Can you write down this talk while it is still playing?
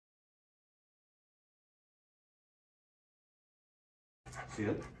See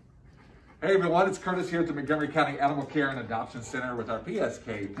it? Hey everyone, it's Curtis here at the Montgomery County Animal Care and Adoption Center with our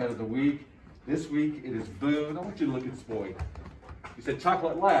PSK Pet of the Week. This week it is Boone. I want you to look at this boy. You said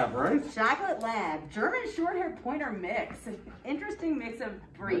chocolate lab, right? Chocolate lab, German Shorthaired Pointer mix. An interesting mix of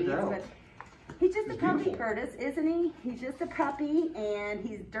breeds, but he's just a puppy, beautiful. Curtis, isn't he? He's just a puppy, and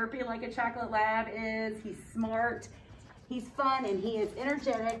he's derpy like a chocolate lab is. He's smart, he's fun, and he is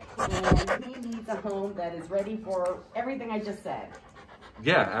energetic, and he needs a home that is ready for everything I just said.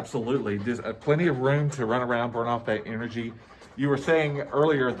 Yeah, absolutely. There's plenty of room to run around, burn off that energy. You were saying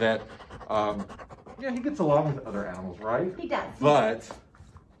earlier that, yeah, he gets along with other animals, right? He does. But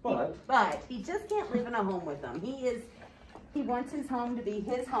he just can't live in a home with them. He wants his home to be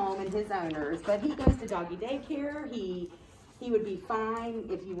his home and his owners, but he goes to doggy daycare. He would be fine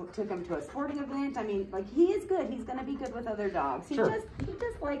if you took him to a sporting event. I mean, like, he is good. He's going to be good with other dogs. He just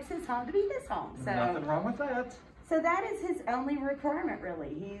likes his home to be his home. So nothing wrong with that. So that is his only requirement,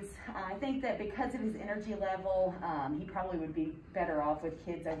 really. I think that because of his energy level, he probably would be better off with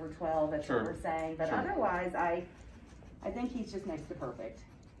kids over 12, that's what we're saying. But otherwise, I think he's just next to perfect.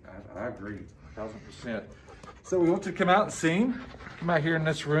 I agree, 1000%. So we want to come out and see him. Come out here in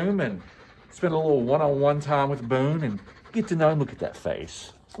this room and spend a little one-on-one time with Boone and get to know him. Look at that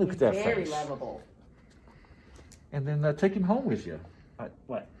face. Look at that face. Very lovable. And then take him home with you.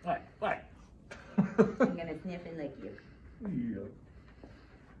 What? I'm gonna sniff and lick you. Yeah.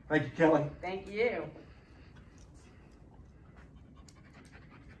 Thank you, Kelly. Thank you.